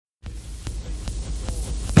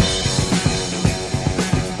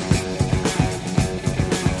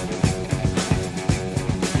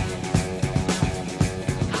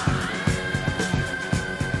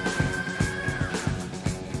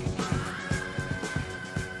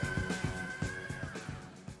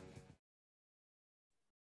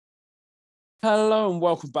Hello and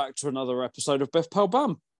welcome back to another episode of Biff Pal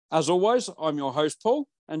Bam. As always, I'm your host, Paul,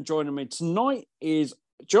 and joining me tonight is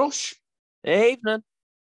Josh. Evening.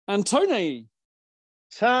 And Tony.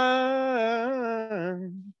 Time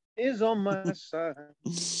is on my side.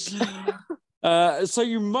 So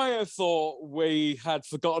you may have thought we had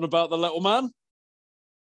forgotten about the little man,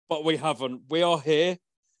 but we haven't. We are here.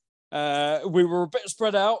 We were a bit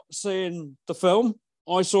spread out seeing the film.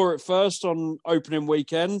 I saw it first on opening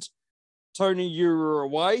weekend. Tony, you were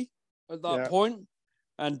away at that point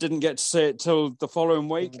and didn't get to see it till the following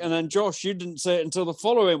week. And then Josh, you didn't see it until the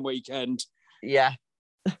following weekend. Yeah.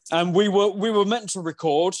 And we were meant to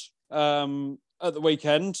record at the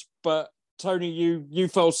weekend, but Tony, you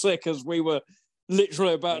fell sick as we were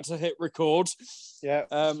literally about to hit record. Yeah.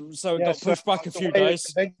 So it got pushed back a few days.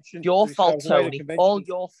 Your fault, Tony. All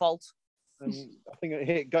your fault. And I think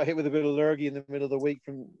it got hit with a bit of lurgy in the middle of the week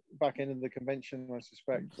from back end of the convention, I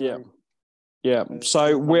suspect. Yeah.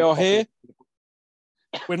 So we are here.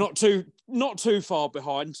 We're not too far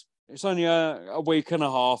behind. It's only a week and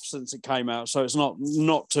a half since it came out, so it's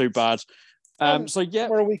not too bad. So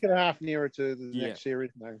we're a week and a half nearer to the next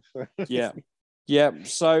series now. So. Yeah.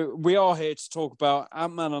 So we are here to talk about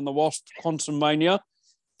Ant-Man and the Wasp: Quantumania.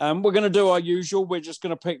 We're going to do our usual. We're just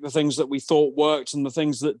going to pick the things that we thought worked and the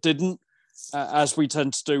things that didn't, as we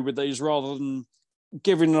tend to do with these, rather than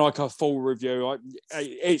giving like a full review.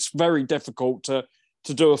 It's very difficult to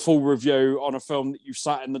do a full review on a film that you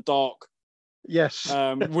sat in the dark. Yes.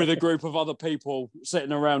 With a group of other people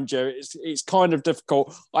sitting around you. It's kind of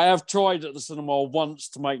difficult. I have tried at the cinema once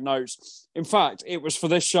to make notes. In fact, it was for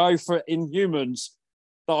this show, for Inhumans,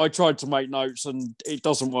 that I tried to make notes and it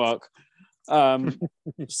doesn't work.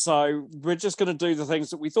 So we're just going to do the things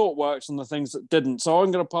that we thought worked and the things that didn't. So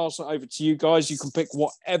I'm going to pass it over to you guys. You can pick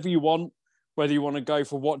whatever you want, whether you want to go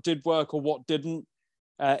for what did work or what didn't.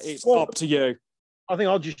 It's up to you. I think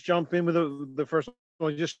I'll just jump in with the first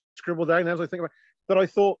one. I just scribbled down as I think about that. I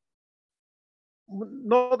thought,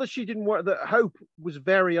 not that she didn't work, that Hope was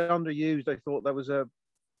very underused. I thought that was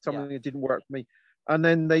something that didn't work for me. And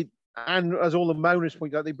then and as all the moaners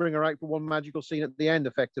point out, they bring her out for one magical scene at the end,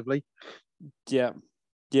 effectively. Yeah,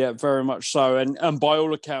 very much so. And by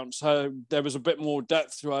all accounts, there was a bit more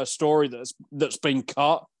depth to her story that's been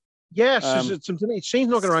cut. Yes, it seems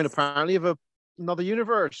knocking around apparently of another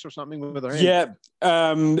universe or something with her. Yeah,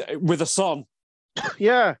 with a son.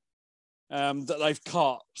 Yeah. That they've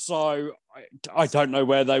cut. So I don't know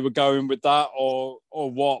where they were going with that or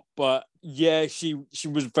what, but yeah, she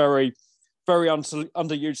was very, very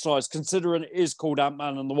underutilized, considering it is called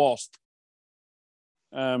Ant-Man and the Wasp.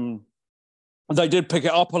 They did pick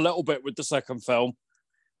it up a little bit with the second film.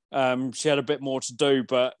 She had a bit more to do,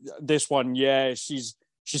 but this one, she's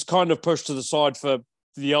kind of pushed to the side for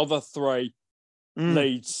the other three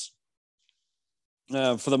leads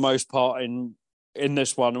for the most part in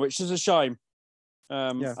this one, which is a shame.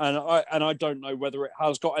 And I don't know whether it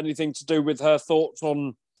has got anything to do with her thoughts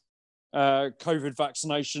on COVID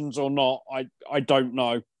vaccinations or not. I don't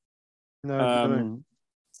know. No.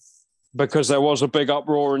 Because there was a big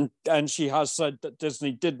uproar, and she has said that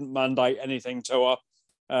Disney didn't mandate anything to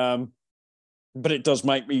her. But it does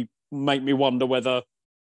make me wonder whether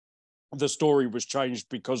the story was changed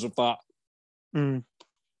because of that.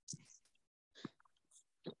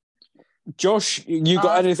 Josh, you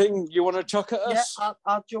got anything you want to chuck at us? Yeah,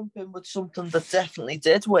 I'll jump in with something that definitely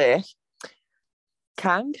did work.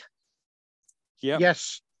 Kang. Yeah.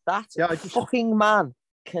 Yes. That fucking man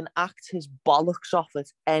can act his bollocks off at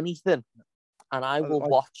anything, and I will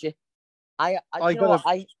watch it. I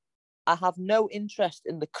have no interest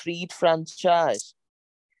in the Creed franchise,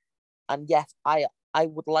 and yet I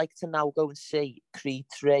would like to now go and see Creed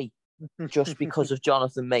 3 just because of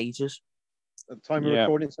Jonathan Majors. At the time of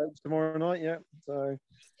recording, so it's tomorrow night. Yeah. So.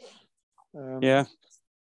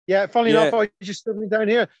 Funny enough, I just stood me down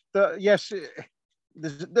here. There's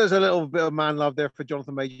a little bit of man love there for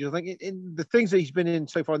Jonathan Majors. I think in the things that he's been in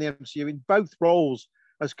so far in the MCU, in both roles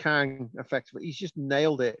as Kang, effectively, he's just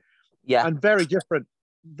nailed it. Yeah, and very different.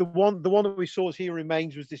 The one that we saw as He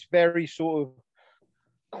Remains was this very sort of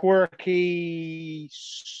quirky,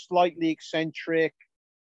 slightly eccentric,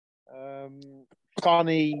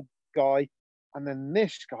 funny guy. And then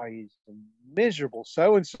this guy is a miserable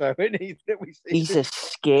so-and-so, isn't he? He's a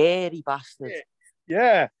scary bastard.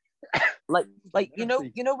 Yeah. Like you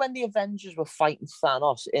know when the Avengers were fighting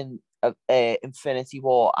Thanos in Infinity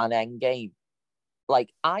War and Endgame,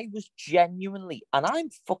 like I was genuinely, and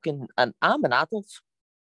I'm an adult,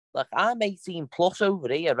 like I'm 18 plus over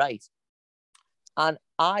here, right? And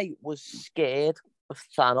I was scared of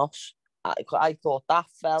Thanos. I thought that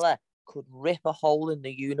fella could rip a hole in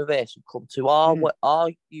the universe and come to our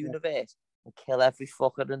universe and kill every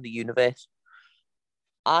fucker in the universe.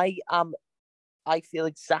 I feel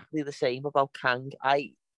exactly the same about Kang.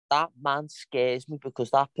 That man scares me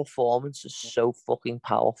because that performance is so fucking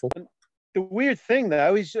powerful. And the weird thing,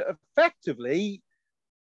 though, is effectively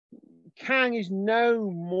Kang is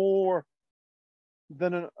no more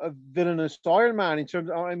than a villainous Iron Man in terms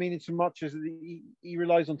of, I mean, it's as much as he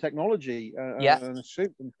relies on technology and a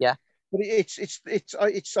suit. Yeah. But it's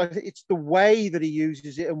the way that he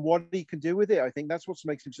uses it and what he can do with it. I think that's what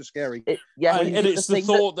makes him so scary. And it's the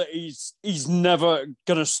thought that he's never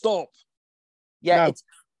gonna stop. Yeah, no.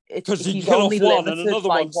 it's he kill off one and another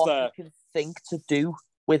one's there. He can think to do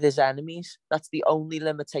with his enemies. That's the only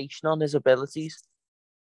limitation on his abilities.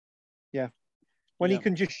 Yeah. When he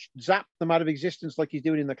can just zap them out of existence like he's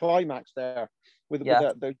doing in the climax there, with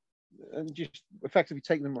that, and just effectively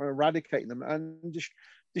taking them, eradicating them, and just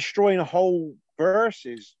destroying a whole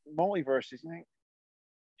multiverses.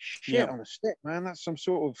 Shit on a stick, man. That's some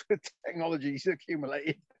sort of technology he's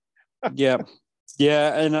accumulated. Yeah,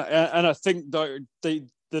 and I think that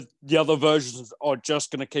the other versions are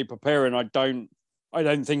just going to keep appearing. I don't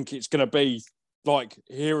think it's going to be like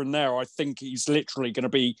here and there. I think he's literally going to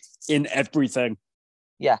be in everything.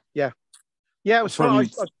 Yeah. It was fun.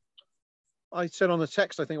 I said on the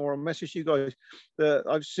text, I think, or on message to you guys, that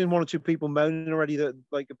I've seen one or two people moaning already that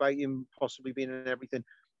about him possibly being in everything.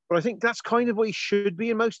 But I think that's kind of what he should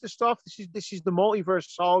be in most of the stuff. This is the multiverse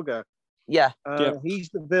saga. Yeah. He's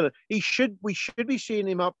the villain. We should be seeing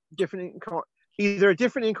him up either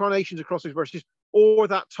different incarnations across his verses, or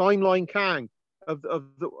that timeline Kang of the,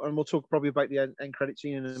 and we'll talk probably about the end credit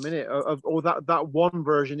scene in a minute, or that one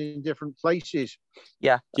version in different places.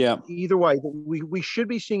 Yeah. Either way, we should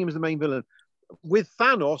be seeing him as the main villain. With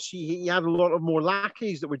Thanos, he had a lot of more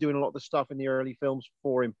lackeys that were doing a lot of the stuff in the early films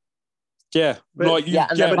for him. Yeah, but, like you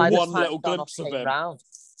get one little glimpse of him.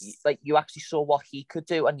 Like you actually saw what he could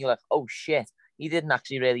do, and you're like, oh shit, he didn't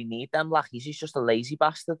actually really need them lackeys. He's just a lazy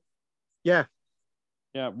bastard. Yeah.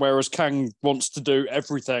 Whereas Kang wants to do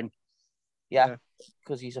everything. Yeah,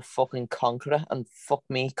 because he's a fucking conqueror, and fuck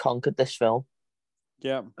me, conquered this film.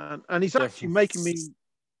 Yeah, and he's actually making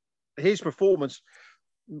his performance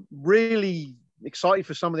really excited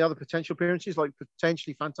for some of the other potential appearances, like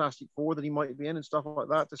potentially Fantastic Four that he might be in and stuff like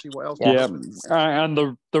that, to see what else. Yeah, and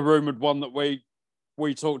the rumored one that we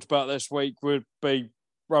talked about this week would be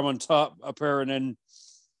Roman Tutt appearing in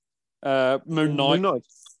Moon Knight.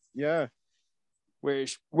 Yeah,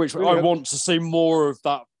 which I want to see more of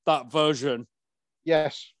that version.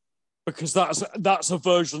 Yes, because that's a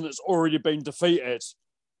version that's already been defeated.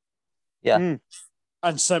 Yeah,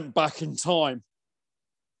 and sent back in time.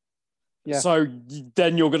 Yeah. So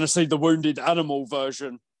then you're going to see the wounded animal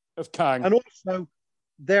version of Kang, and also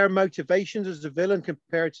their motivations as a villain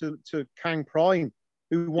compared to Kang Prime,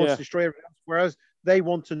 who wants to destroy everything else, whereas they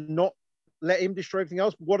want to not let him destroy everything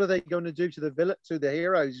else. What are they going to do to the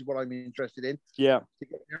heroes? Is what I'm interested in. Yeah, to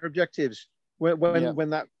get their objectives.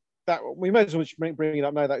 When that we might as well bring it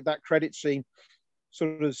up now. That credit scene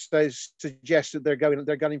sort of suggests that they're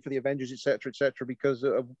gunning for the Avengers, etc., because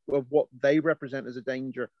of what they represent as a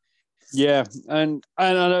danger. Yeah, and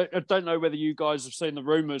I don't know whether you guys have seen the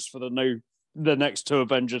rumors for the next two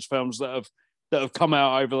Avengers films that have come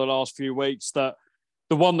out over the last few weeks. That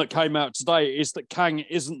the one that came out today is that Kang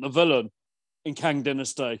isn't the villain in Kang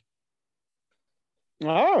Dynasty.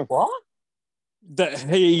 Oh, what? That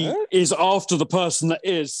he is after the person that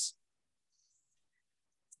is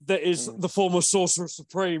the former Sorcerer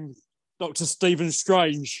Supreme, Dr. Stephen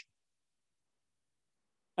Strange.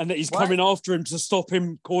 And that he's coming after him to stop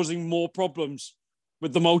him causing more problems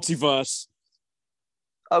with the multiverse.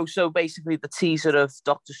 Oh, so basically the teaser of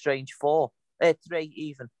Doctor Strange 3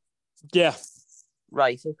 even. Yeah.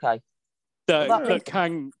 Right, okay. That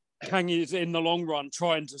Kang is in the long run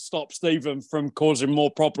trying to stop Stephen from causing more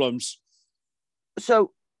problems.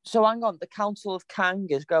 So hang on, the Council of Kang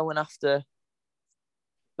is going after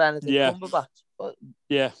Benedict Cumberbatch.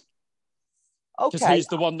 Yeah. Okay. Because he's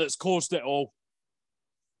the one that's caused it all.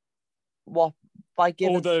 What? By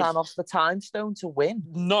giving Thanos the Time Stone to win?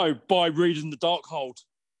 No, by reading the Darkhold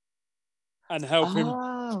and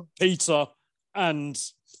helping Peter and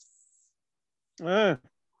then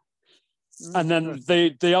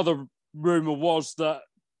the other rumor was that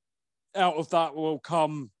out of that will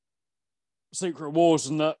come Secret Wars,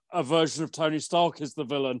 and that a version of Tony Stark is the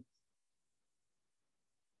villain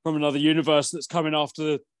from another universe that's coming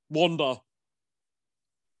after Wanda.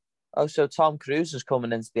 Oh, so Tom Cruise is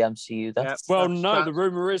coming into the MCU then? Yeah, the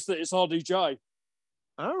rumor is that it's RDJ.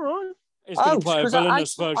 All right. is going to play a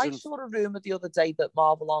villainous version. I saw a rumor the other day that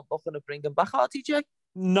Marvel aren't looking to bring him back, RTJ.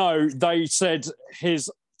 No, they said his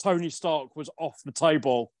Tony Stark was off the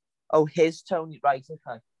table. Oh, his Tony, right?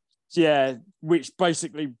 Okay. Yeah, which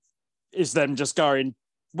basically is them just going,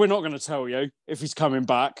 we're not going to tell you if he's coming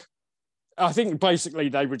back. I think basically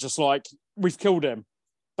they were just like, we've killed him.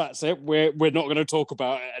 That's it. We're not going to talk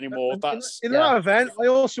about it anymore. In that event, I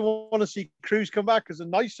also want to see Cruz come back as a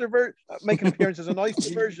nicer version, make an appearance as a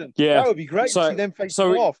nicer version. Yeah, that would be great to see them face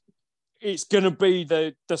off. It's going to be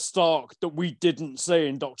the Stark that we didn't see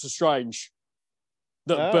in Doctor Strange,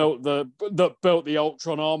 that built the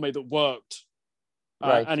Ultron army that worked,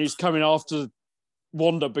 right. And he's coming after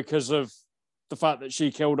Wanda because of the fact that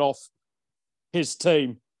she killed off his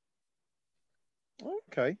team.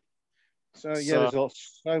 Okay. So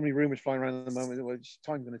there's so many rumors flying around at the moment. It's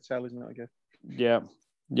time going to tell, isn't it? I guess. Yeah.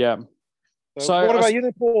 So what about you,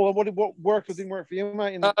 then, Paul? What worked or didn't work for you,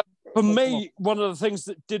 mate? For me, one of the things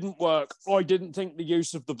that didn't work, I didn't think the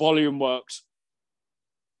use of the volume worked.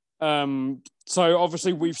 So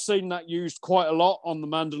obviously we've seen that used quite a lot on The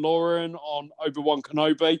Mandalorian, on Obi-Wan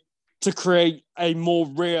Kenobi, to create a more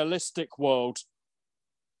realistic world.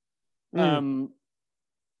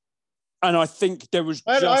 And I think there was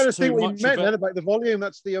just I too think what much you meant of it. Then about the volume.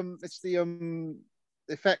 That's it's the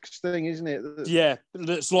effects thing, isn't it? Yeah,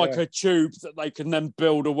 it's like a tube that they can then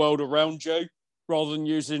build a world around you rather than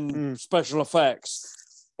using special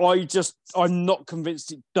effects. I'm not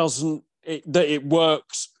convinced that it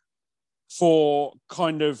works for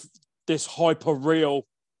kind of this hyper real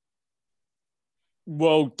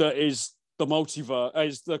world that is the multiverse,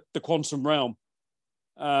 is the quantum realm.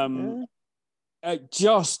 At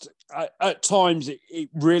times it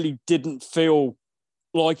really didn't feel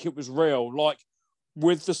like it was real. Like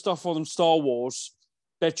with the stuff on Star Wars,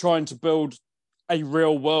 they're trying to build a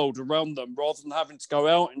real world around them rather than having to go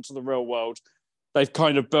out into the real world. They've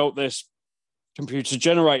kind of built this computer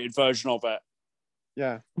generated version of it.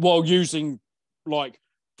 Yeah. While using like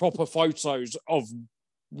proper photos of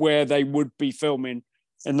where they would be filming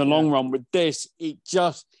in the long run. With this,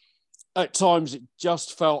 at times it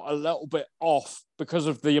just felt a little bit off because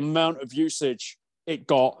of the amount of usage it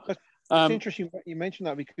got. It's interesting you mentioned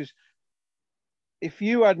that, because if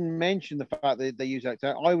you hadn't mentioned the fact that they use that,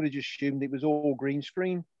 I would have just assumed it was all green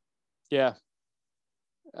screen. Yeah.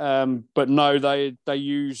 But no, they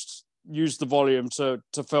used the volume to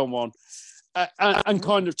film on. And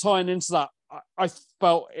kind of tying into that, I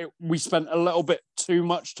felt we spent a little bit too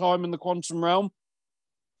much time in the quantum realm.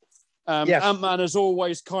 Yes. Ant-Man has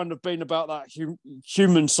always kind of been about that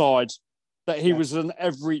human side, that he was an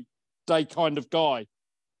everyday kind of guy.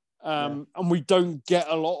 And we don't get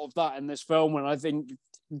a lot of that in this film, and I think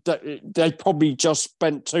that they probably just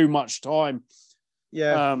spent too much time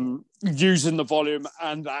using the volume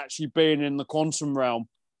and actually being in the quantum realm,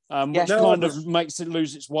 which kind of makes it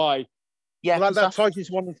lose its way. Yeah, well, that ties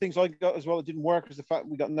into one of the things I got as well that didn't work, is the fact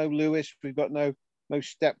we got no Lewis, we've got no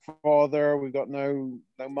stepfather, we've got no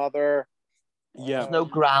mother. Yeah. There's no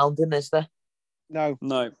grounding, is there? No.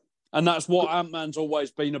 And that's what Ant-Man's always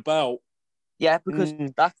been about. Yeah, because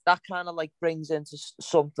that kind of like brings into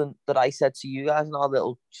something that I said to you guys in our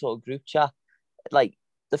little sort of group chat. Like,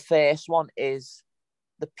 the first one is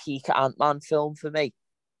the peak Ant-Man film for me.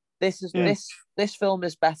 This film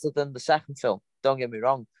is better than the second film, don't get me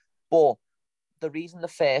wrong. But the reason the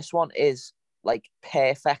first one is like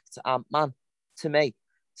perfect Ant-Man to me,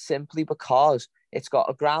 simply because it's got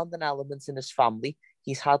a grounding element in his family.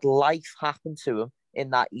 He's had life happen to him in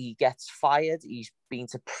that he gets fired, he's been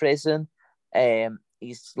to prison,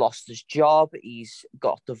 he's lost his job, he's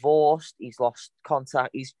got divorced, he's lost contact,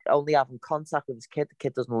 he's only having contact with his kid, the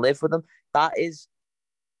kid doesn't live with him. That is,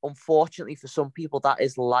 unfortunately for some people, that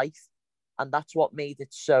is life. And that's what made it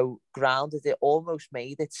so grounded. It almost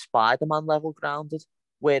made it Spider-Man level grounded.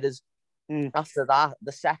 Whereas after that,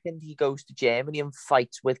 the second he goes to Germany and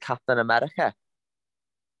fights with Captain America,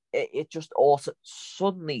 it just also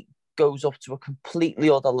suddenly goes up to a completely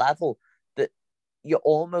other level that you're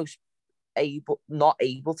almost not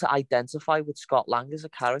able to identify with Scott Lang as a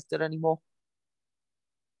character anymore.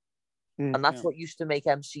 And that's what used to make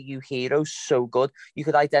MCU heroes so good. You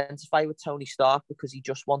could identify with Tony Stark because he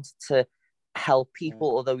just wanted to help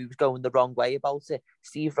people, although he was going the wrong way about it.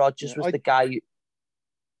 Steve Rogers was the guy who...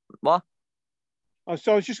 What?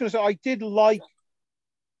 So I was just going to say, I did like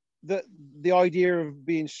the idea of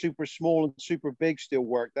being super small and super big still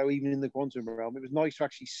worked, though, even in the quantum realm. It was nice to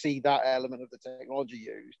actually see that element of the technology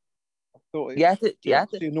used. I thought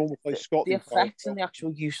the effects and the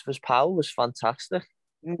actual use of his power was fantastic.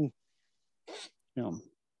 Yeah.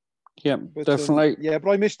 Yeah, but, definitely. But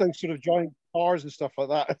I miss those sort of giant cars and stuff like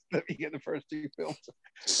that that you get in the first two films.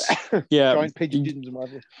 Yeah, giant pigeons and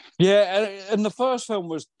whatever. Yeah, and the first film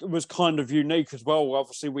was kind of unique as well.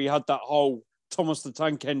 Obviously, we had that whole Thomas the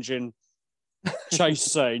Tank Engine chase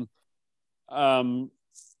scene,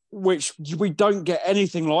 which we don't get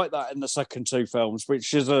anything like that in the second two films,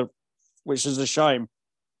 which is a shame.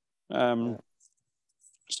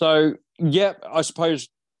 So yeah, I suppose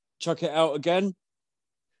chuck it out again.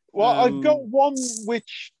 Well, I've got one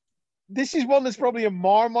which this is one that's probably a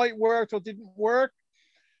Marmite worked or didn't work,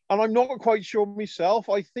 and I'm not quite sure myself.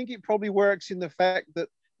 I think it probably works in the fact that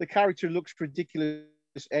the character looks ridiculous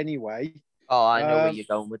anyway. Oh, I know where you're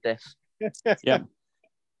going with this. Yeah.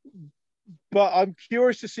 But I'm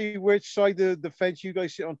curious to see which side of the fence you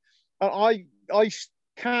guys sit on. And I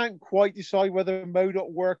can't quite decide whether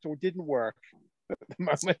MODOK worked or didn't work at the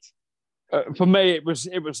moment. For me, it was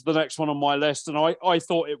the next one on my list, and I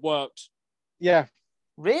thought it worked. Yeah.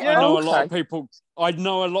 Really? I know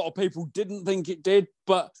a lot of people didn't think it did,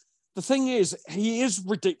 but the thing is, he is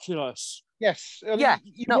ridiculous. Yes.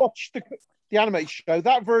 Watch the animated show.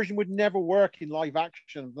 That version would never work in live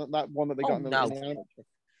action. That one that they got in the animated show.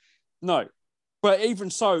 No, but even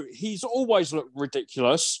so, he's always looked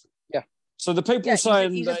ridiculous. Yeah. So the people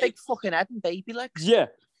saying he's a big fucking head and baby legs. Yeah,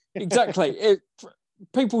 exactly.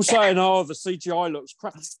 People saying, "Oh, the CGI looks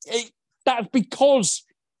crap." That's because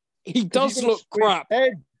he does look crap.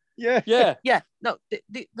 Yeah. Yeah. No,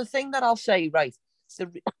 the thing that I'll say, right,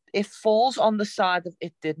 it falls on the side of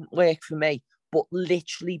it didn't work for me, but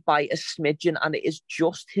literally by a smidgen, and it is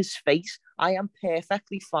just his face. I am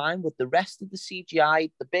perfectly fine with the rest of the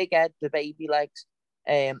CGI, the big head, the baby legs,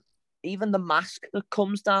 even the mask that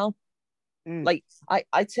comes down. Like,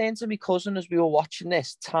 I turned to my cousin as we were watching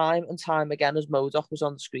this time and time again as MODOK was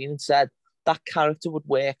on the screen and said that character would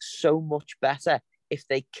work so much better if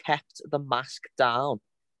they kept the mask down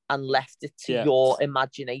and left it to your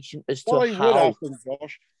imagination as to how. Would ask them,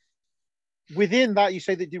 Josh, within that, you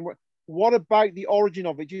say that didn't work. What about the origin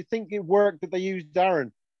of it? Do you think it worked that they used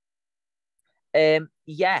Darren?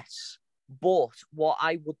 Yes, but what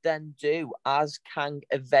I would then do, as Kang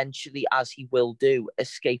eventually, as he will do,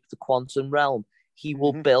 escape the quantum realm, he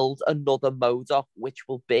will build another MODOK, which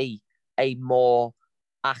will be a more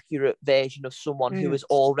accurate version of someone who is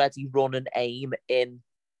already running AIM in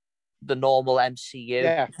the normal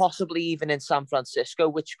MCU, possibly even in San Francisco,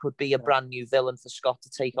 which could be a brand new villain for Scott to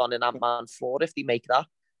take on in Ant-Man 4 if they make that.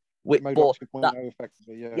 But the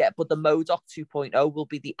MODOK 2.0 will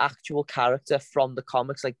be the actual character from the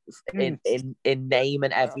comics, like in name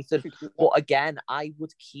and everything. But again, I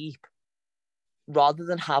would keep, rather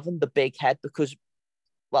than having the big head, because,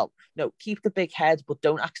 well, no, keep the big head, but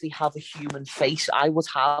don't actually have a human face. I would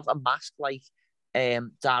have a mask like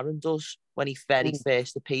Darren does when he very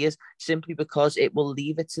first appears, simply because it will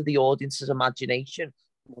leave it to the audience's imagination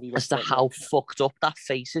as to how fucked up that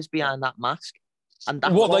face is behind that mask. And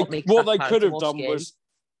that's what they could have done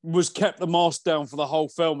was kept the mask down for the whole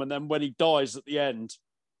film, and then when he dies at the end,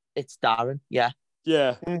 it's Darren. Yeah,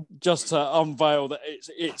 just to unveil that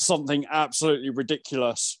it's something absolutely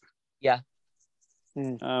ridiculous. Yeah,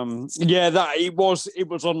 that it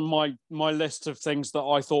was on my list of things that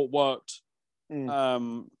I thought worked.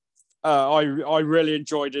 I really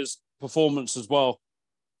enjoyed his performance as well.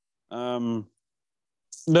 The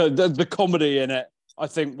comedy in it, I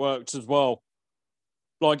think, worked as well.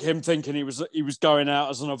 Like him thinking he was going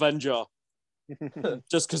out as an Avenger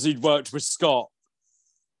just because he'd worked with Scott.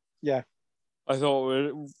 Yeah, I thought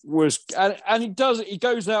it was, and he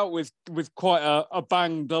goes out with quite a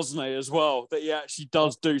bang, doesn't he? As well, that he actually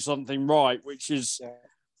does do something right, which is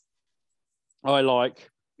I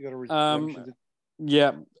like. You got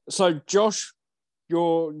yeah. So, Josh,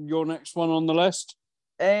 your next one on the list.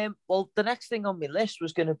 Well, the next thing on my list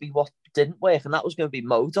was going to be what didn't work, and that was going to be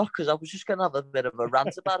MODOK, because I was just going to have a bit of a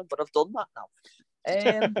rant about him, but I've done that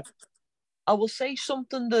now. I will say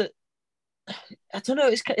something that, I don't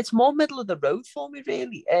know, it's more middle of the road for me,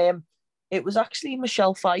 really. It was actually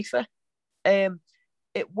Michelle Pfeiffer.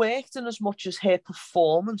 It worked in as much as her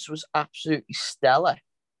performance was absolutely stellar,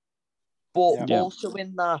 but also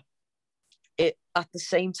in that, at the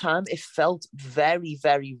same time, it felt very,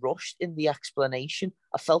 very rushed in the explanation.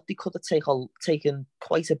 I felt they could have taken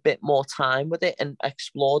quite a bit more time with it and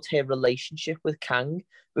explored her relationship with Kang,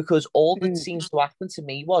 because all that seems to happen to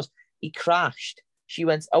me was he crashed. She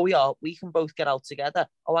went, "Oh, yeah, we can both get out together.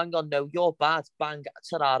 Oh, hang on, no, you're bad. Bang,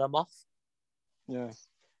 ta-da, I'm off." Yeah,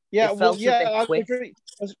 I agree.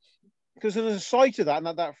 Because there's a side to that,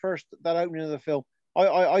 and that opening of the film,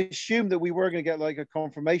 I assumed that we were going to get like a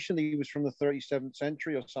confirmation that he was from the 37th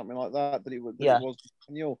century or something like that, that it was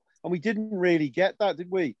Daniel. and we didn't really get that, did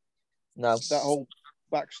we? No. That whole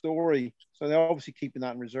backstory. So they're obviously keeping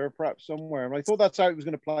that in reserve, perhaps somewhere. And I thought that's how it was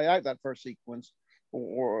going to play out, that first sequence,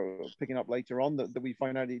 or picking up later on that we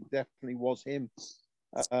find out it definitely was him.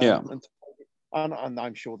 And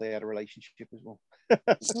I'm sure they had a relationship as well.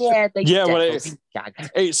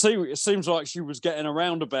 It seems like she was getting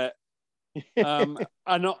around a bit. And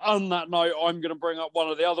on that note, I'm going to bring up one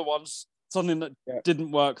of the other ones, something that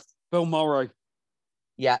didn't work. Bill Murray.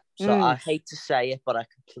 Yeah, so I hate to say it, but I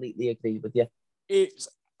completely agree with you.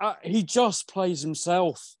 He just plays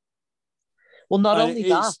himself. Well, not only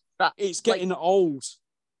that it's getting old.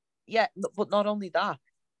 Yeah, but not only that,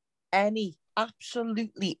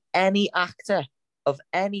 absolutely any actor of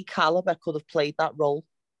any caliber could have played that role.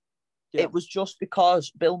 Yeah. It was just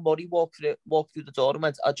because Bill Murray walked through the door and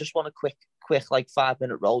went, I just want a quick like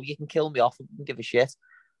 5-minute role. You can kill me off and give a shit.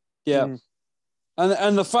 Yeah.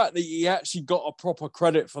 And the fact that he actually got a proper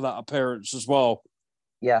credit for that appearance as well.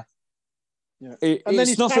 Yeah.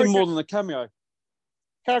 It's nothing more than a cameo.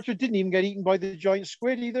 Character didn't even get eaten by the giant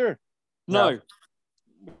squid either. No.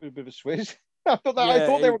 A bit of a swizz. I thought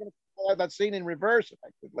they were going to play out that scene in reverse,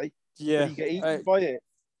 effectively. Yeah. Did he get eaten by it?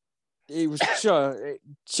 It was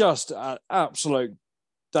just an absolute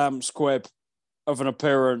damn squib of an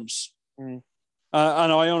appearance. And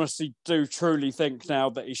I honestly do truly think now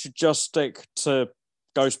that he should just stick to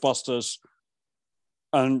Ghostbusters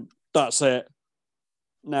and that's it.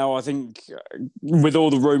 Now, I think with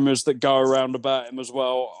all the rumours that go around about him as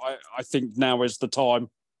well, I think now is the time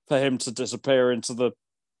for him to disappear into the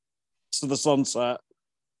sunset.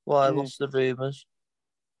 Why? What's the rumours?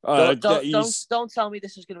 Don't tell me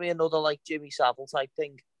this is going to be another like Jimmy Savile type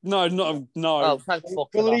thing. No. Oh, thank fuck.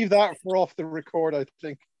 We'll leave that for off the record, I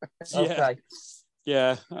think. Okay.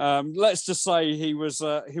 Yeah. Let's just say he was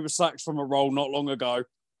sacked from a role not long ago.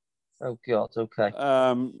 Oh God. Okay.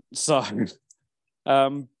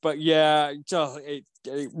 But yeah,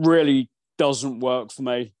 it really doesn't work for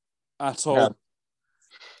me at all.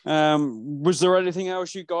 No. Was there anything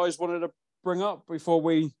else you guys wanted to bring up before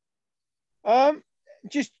we?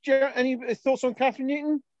 Just any thoughts on Catherine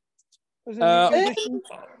Newton?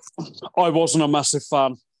 I wasn't a massive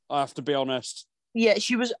fan, I have to be honest. Yeah,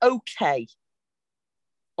 she was okay.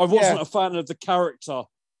 I wasn't a fan of the character.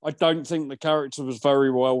 I don't think the character was very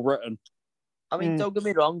well written. I mean, don't get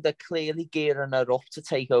me wrong, they're clearly gearing her up to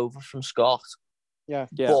take over from Scott. Yeah.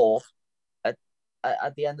 But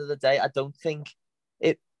at the end of the day, I don't think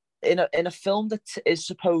it in a film that is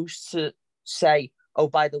supposed to say, oh,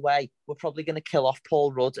 by the way, we're probably going to kill off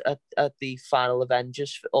Paul Rudd at the final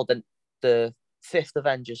Avengers or the fifth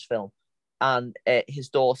Avengers film, and his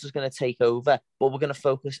daughter's going to take over, but we're going to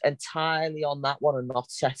focus entirely on that one and not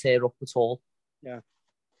set her up at all.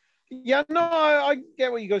 Yeah, no, I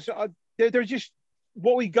get what you guys. They're just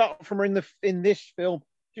what we got from her in this film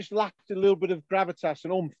just lacked a little bit of gravitas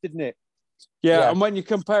and oomph, didn't it? Yeah, and when you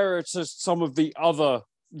compare it to some of the other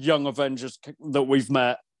young Avengers that we've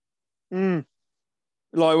met, like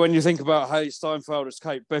when you think about Hailee Steinfeld as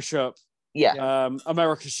Kate Bishop,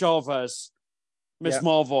 America Chavez, Miss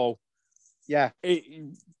Marvel,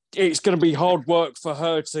 it's going to be hard work for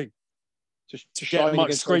her to get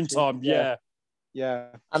much screen time. Yeah.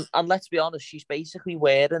 And let's be honest, she's basically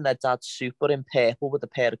wearing her dad's suit, but in purple with a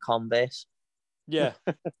pair of Converse. Yeah.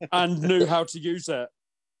 And knew how to use it.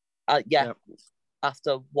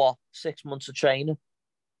 After 6 months of training.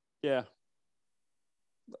 Yeah.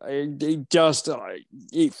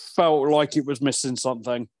 It felt like it was missing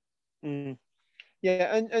something.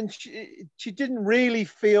 Yeah, and she didn't really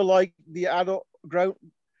feel like the adult,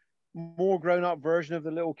 more grown-up version of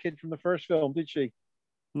the little kid from the first film, did she?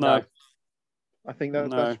 No. I think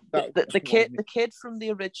that's the kid from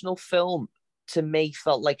the original film, to me,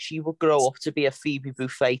 felt like she would grow up to be a Phoebe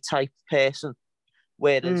Buffay type person,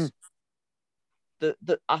 whereas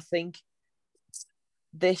I think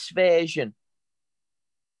this version,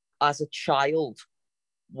 as a child,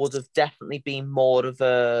 would have definitely been more of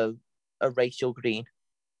a Rachel Green.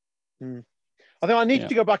 I think I need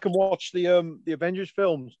to go back and watch the Avengers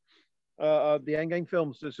films. The Endgame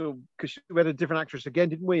films, so because we had a different actress again,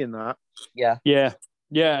 didn't we? In that,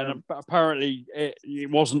 and apparently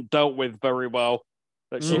it wasn't dealt with very well.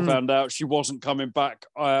 That she found out she wasn't coming back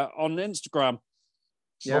on Instagram.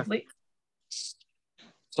 Lovely.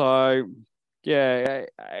 So, the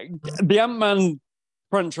Ant-Man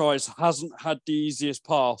franchise hasn't had the easiest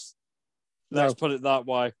path. Let's put it that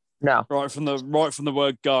way. No, right from the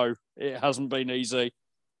word go, it hasn't been easy.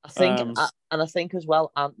 I think, and I think as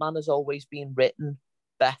well, Ant-Man has always been written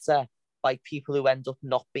better by people who end up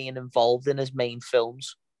not being involved in his main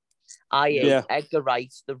films. Edgar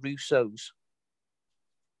Wright, the Russos.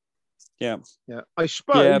 Yeah. I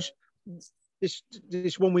suppose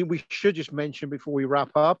this one we should just mention before we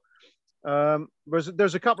wrap up.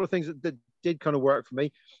 There's a couple of things that did kind of work for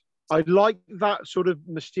me. I like that sort of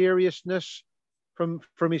mysteriousness from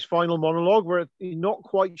his final monologue, where you're not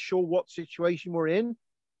quite sure what situation we're in,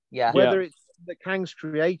 whether it's that Kang's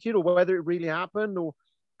created or whether it really happened, or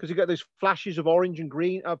because you get those flashes of orange and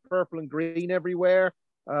green, purple and green everywhere.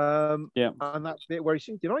 And that bit where he's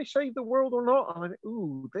saying, "Did I save the world or not?" And I went,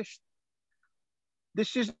 "Ooh,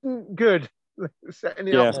 this isn't good." Setting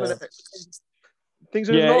it up, things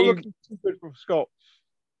are not looking too good for Scott.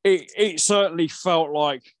 It certainly felt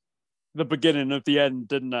like the beginning of the end,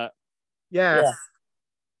 didn't it? Yeah.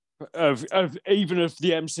 Of even of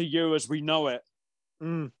the MCU as we know it.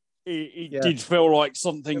 It did feel like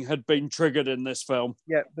something had been triggered in this film.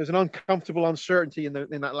 Yeah, there's an uncomfortable uncertainty in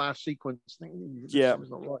that last sequence. It's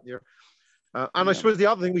not right here. And I suppose the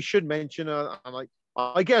other thing we should mention, and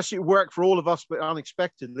I guess it worked for all of us, but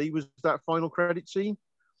unexpectedly, was that final credit scene.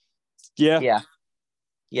 Yeah.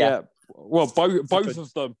 Well, both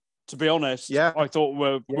of them, to be honest, I thought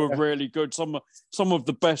were really good. Some of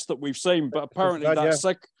the best that we've seen. But apparently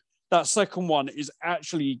that second one is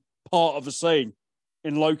actually part of a scene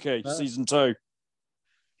in Loki season 2.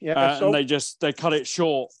 And they cut it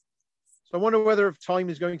short. So I wonder whether time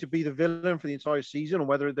is going to be the villain for the entire season, or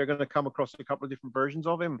whether they're going to come across a couple of different versions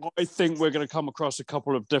of him. I think we're going to come across a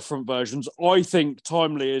couple of different versions. I think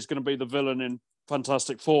Timely is going to be the villain in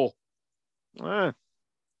Fantastic Four.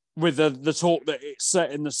 With the talk that it's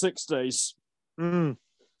set in the 60s,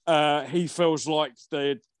 he feels like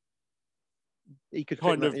he could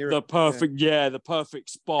kind of the perfect, the perfect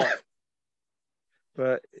spot.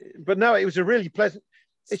 But no, it was a really pleasant.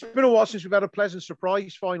 It's been a while since we've had a pleasant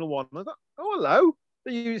surprise final one. I thought, oh hello,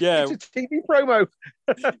 it's a TV promo.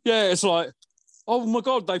 It's like, oh my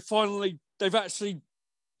god, they've actually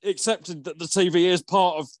accepted that the TV is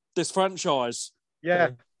part of this franchise.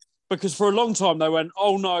 Yeah. Because for a long time they went,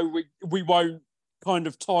 oh no, we won't kind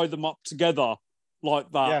of tie them up together like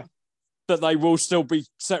that. Yeah. That they will still be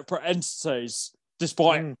separate entities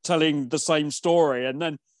despite telling the same story. And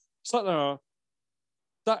then it's like, no,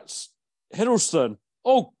 that's Hiddleston.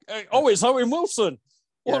 Oh, it's Owen Wilson.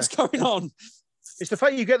 What's going on? It's the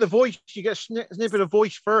fact you get the voice, you get a snippet of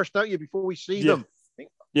voice first, don't you, before we see them?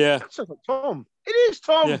 That sounds like Tom. It is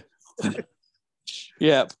Tom.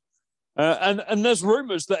 Yeah. And there's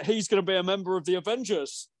rumors that he's going to be a member of the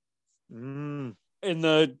Avengers in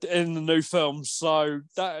the new film, so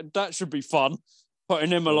that should be fun. Putting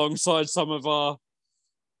him alongside some of our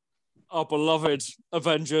beloved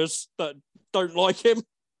Avengers that don't like him.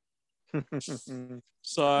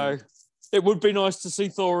 So it would be nice to see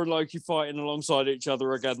Thor and Loki fighting alongside each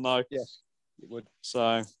other again, though. Yes, it would.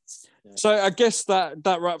 So I guess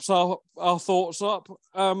that wraps our thoughts up.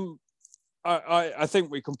 I think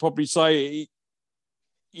we can probably say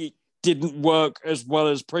it didn't work as well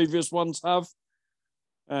as previous ones have.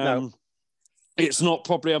 No. It's not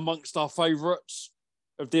probably amongst our favourites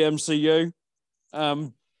of the MCU,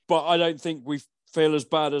 but I don't think we feel as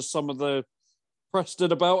bad as some of the press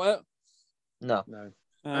did about it. No.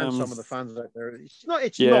 And some of the fans out there, it's not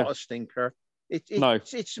a stinker.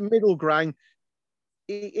 It's middle ground.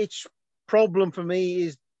 Its problem for me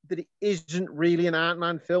is that it isn't really an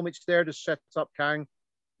Ant-Man film. It's there to set up Kang,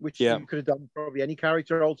 which you could have done probably any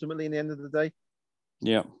character ultimately in the end of the day.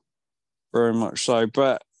 Yeah, very much so.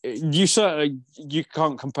 But you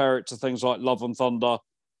can't compare it to things like Love and Thunder.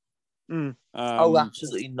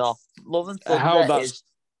 Absolutely not. Love and Thunder is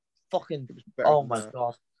fucking... Oh, my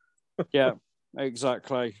God. Yeah,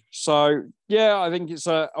 exactly. So, I think it's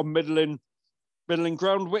a middling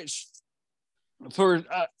ground, which... for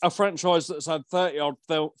a franchise that's had 30-odd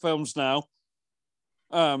films now,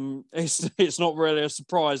 it's not really a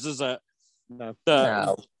surprise, is it? No.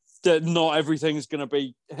 That not everything's going to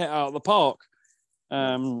be hit out of the park.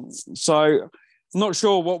 So, not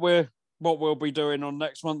sure what we'll be doing on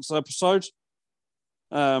next month's episode.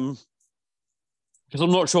 Because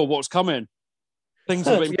I'm not sure what's coming. Things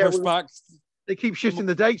have been pushed back. They keep shifting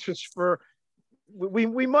the dates for.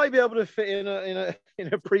 We might be able to fit in a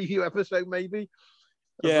preview episode maybe.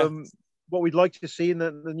 What we'd like to see in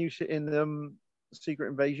the new Secret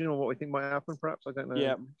Invasion, or what we think might happen. Perhaps I don't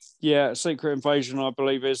know. Yeah. Secret Invasion, I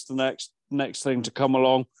believe, is the next thing to come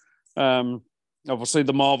along. Obviously,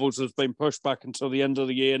 the Marvels has been pushed back until the end of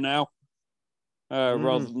the year now,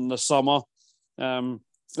 rather than the summer.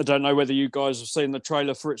 I don't know whether you guys have seen the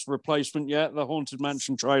trailer for its replacement yet. The Haunted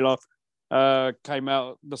Mansion trailer came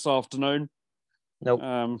out this afternoon.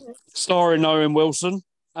 Nope. Starring Owen Wilson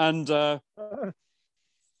and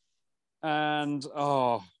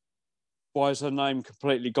why has her name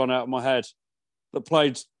completely gone out of my head? That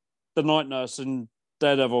played the night nurse in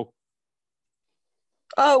Daredevil.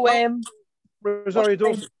 Oh, Rosario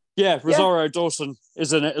Dawson. Yeah, Rosario Dawson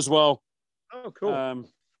is in it as well. Oh, cool.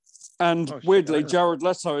 And weirdly, Jared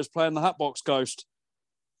Leto is playing the Hatbox Ghost,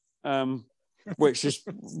 which is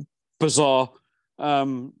bizarre.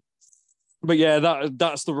 But yeah,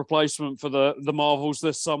 that's the replacement for the Marvels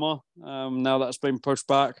this summer. Now that's been pushed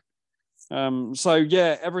back. So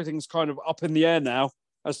yeah, everything's kind of up in the air now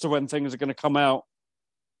as to when things are going to come out.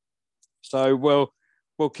 So we'll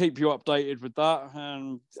keep you updated with that,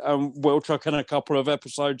 and we'll chuck in a couple of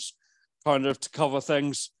episodes kind of to cover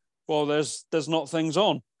things while there's not things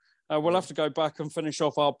on. We'll have to go back and finish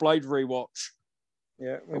off our Blade rewatch.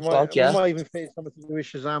 Yeah, we might even finish something to do with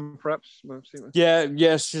Shazam, perhaps. Yeah,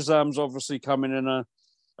 Shazam's obviously coming in a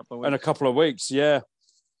couple of weeks. Yeah,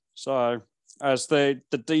 so as the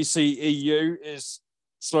DCEU is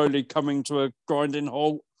slowly coming to a grinding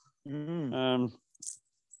halt.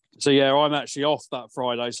 So yeah, I'm actually off that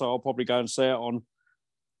Friday, so I'll probably go and see it on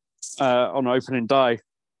opening day.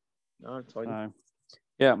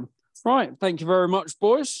 Yeah. Right. Thank you very much,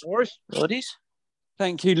 boys. Buddies.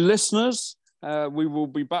 Thank you, listeners. We will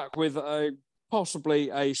be back with possibly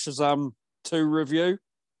a Shazam 2 review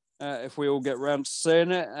if we all get round to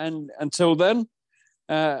seeing it. And until then,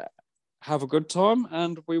 have a good time,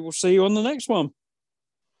 and we will see you on the next one.